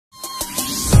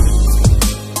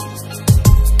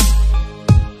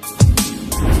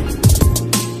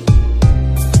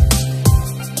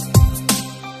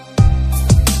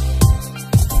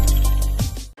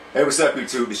What's up,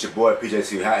 YouTube? It's your boy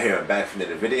PJ2 Hot here. I'm back for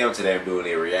another video. Today I'm doing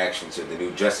a reaction to the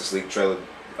new Justice League trailer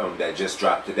that just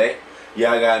dropped today.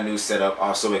 Yeah, I got a new setup.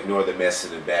 Also, ignore the mess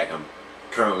in the back. I'm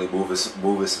currently moving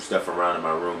some stuff around in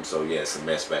my room, so yeah, it's a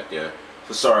mess back there.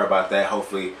 So sorry about that.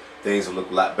 Hopefully things will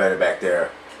look a lot better back there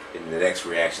in the next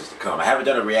reactions to come. I haven't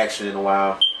done a reaction in a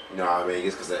while. You know what I mean?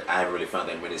 It's because I haven't really found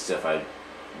that many stuff I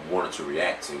wanted to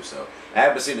react to. So I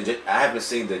haven't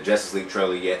seen the Justice League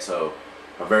trailer yet. So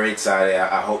I'm very excited.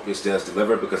 I hope this does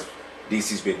deliver because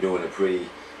DC's been doing a pretty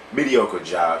mediocre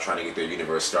job trying to get their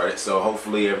universe started. So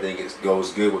hopefully everything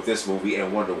goes good with this movie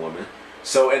and Wonder Woman.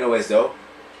 So anyways though,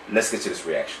 let's get to this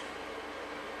reaction.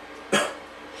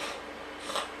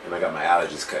 And I got my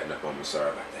allergies cutting up on me. Sorry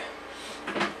about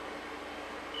that.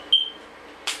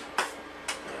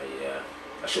 Yeah,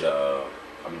 I should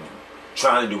I'm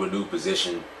trying to do a new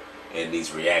position in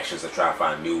these reactions. I try to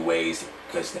find new ways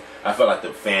because I felt like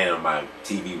the fan on my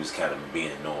TV was kind of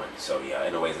being annoying. So yeah,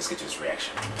 anyways, let's get to this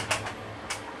reaction.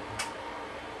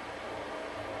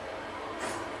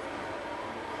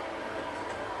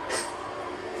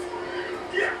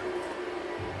 Yeah.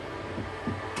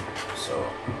 So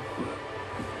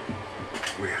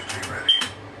we have to be ready.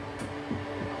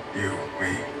 You,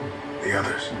 me, the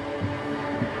others.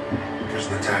 There's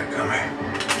an attack coming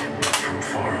from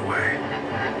far away.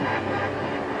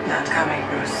 Not coming,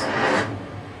 Bruce.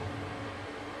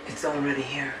 It's already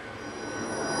here.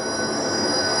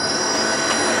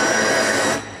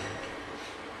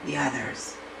 The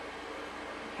others.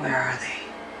 Where are they?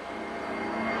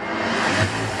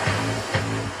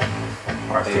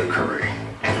 Arthur Curry,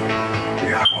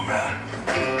 the Aquaman.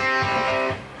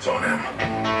 It's on him.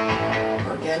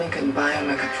 Organic and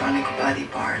biomechatronic body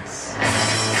parts.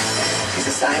 He's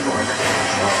a cyborg.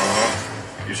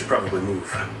 You should probably move.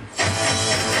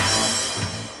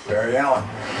 Barry Allen.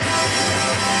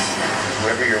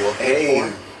 Whoever you're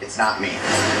looking for, it's not me.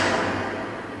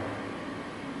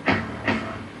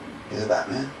 He's a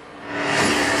Batman.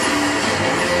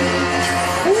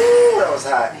 woo, that was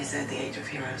hot. He said the age of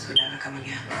heroes would never come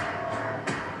again.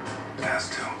 It has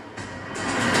to.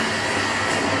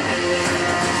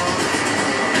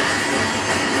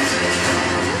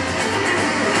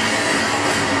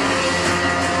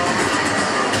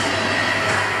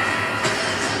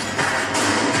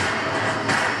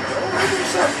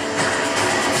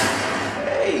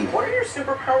 Hey, what are your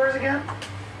superpowers again?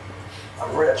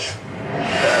 I'm rich.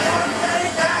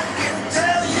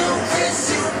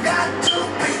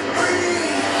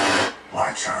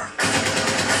 My turn.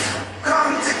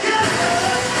 Come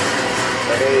together.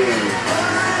 Hey.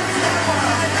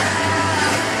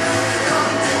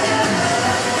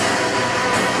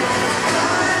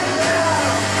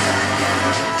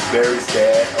 Barry's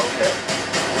dad. Okay.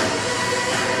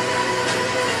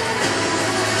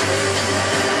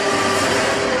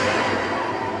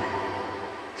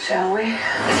 Shall we?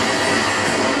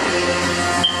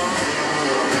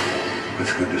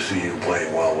 It's good to see you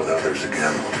playing well with others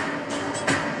again.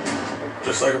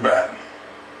 Just like a bat.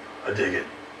 I dig it.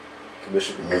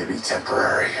 Commissioner. Maybe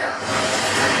temporary.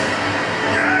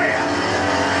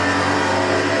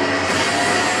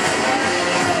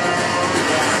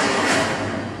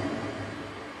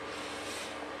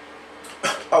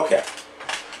 Okay.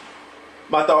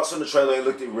 My thoughts on the trailer, it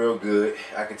looked real good.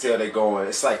 I can tell they're going.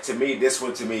 It's like, to me, this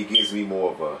one to me gives me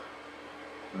more of a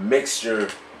mixture.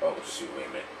 Oh shoot, wait a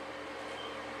minute.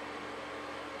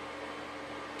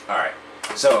 Alright.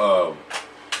 So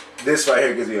this right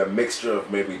here gives me a mixture of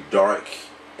maybe dark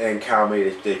and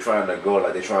comedy. They're trying to go,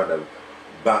 like they're trying to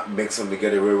mix them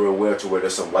together real well to where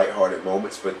there's some lighthearted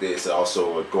moments, but there's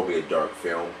also going to be a dark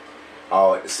film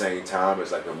all at the same time.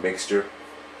 It's like a mixture.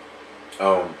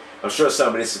 I'm sure some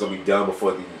of this is going to be done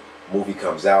before the movie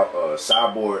comes out.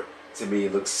 Cyborg, to me,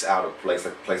 looks out of place.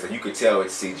 Like you could tell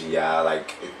it's CGI.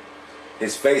 Like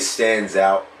his face stands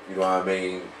out. You know what I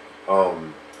mean?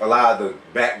 A lot of the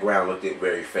background looked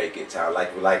very fake at times.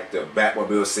 Like the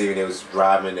Batmobile scene that was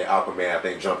driving, the Aquaman, I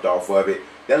think, jumped off of it.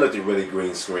 That looked really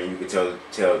green screen. You could tell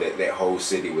that that whole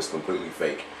city was completely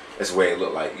fake. That's the way it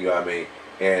looked like. You know what I mean?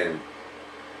 And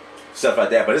stuff like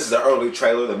that. But this is an early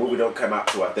trailer. The movie don't come out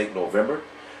till, I think, November.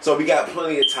 So we got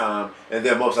plenty of time, and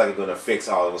they're most likely going to fix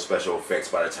all of those special effects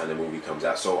by the time the movie comes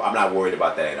out. So I'm not worried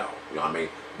about that at all. You know what I mean?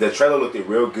 The trailer looked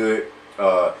real good.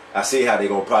 I see how they're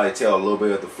going to probably tell a little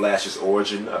bit of the Flash's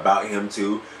origin about him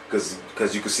too, because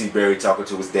you can see Barry talking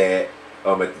to his dad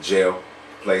at the jail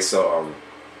place. So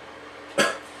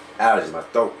allergies, my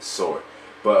throat is sore.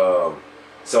 But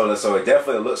so it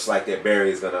definitely looks like that Barry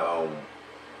is going to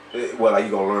well, like,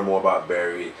 you're gonna learn more about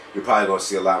Barry. You're probably gonna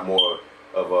see a lot more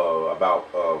of about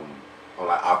on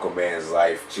like Aquaman's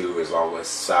life too, as long as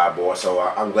Cyborg. So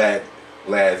I'm glad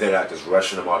they're not just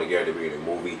rushing them all together to be in a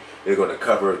movie. They're going to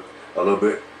cover a little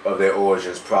bit of their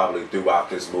origins probably throughout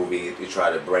this movie to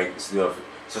try to bring, you know,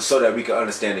 so that we can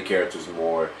understand the characters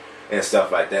more and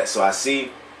stuff like that. So I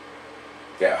see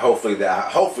that hopefully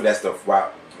that's the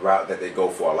route that they go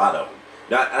for a lot of them.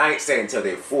 Now, I ain't saying until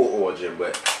their full origin,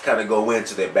 but kind of go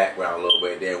into their background a little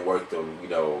bit, and then work them, you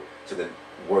know,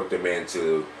 work them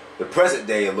into the present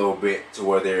day a little bit to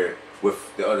where they're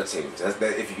with the other teams.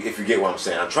 If you get what I'm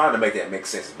saying, I'm trying to make that make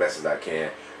sense as best as I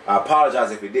can. I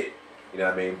apologize if it didn't, you know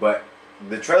what I mean? But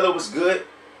the trailer was good.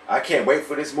 I can't wait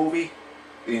for this movie.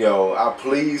 You know,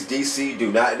 please DC,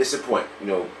 do not disappoint. You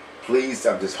know, please,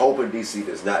 I'm just hoping DC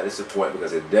does not disappoint,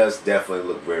 because it does definitely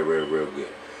look very, very, real good.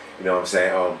 You know what I'm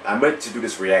saying? I meant to do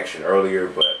this reaction earlier,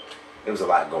 but there was a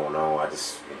lot going on. I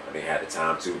just, you know, I didn't have the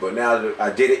time to. But now that I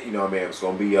did it, you know what I mean, it's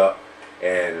going to be up.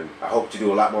 And I hope to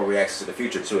do a lot more reactions in the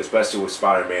future too, especially with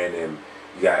Spider-Man, and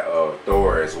you got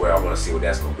Thor as well. I want to see what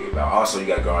that's going to be about. Also, you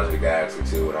got Guardians of the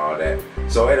Galaxy too and all that.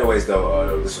 So anyways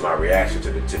though, this is my reaction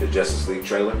to the Justice League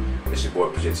trailer. It's your boy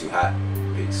Project Too Hot.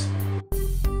 Peace.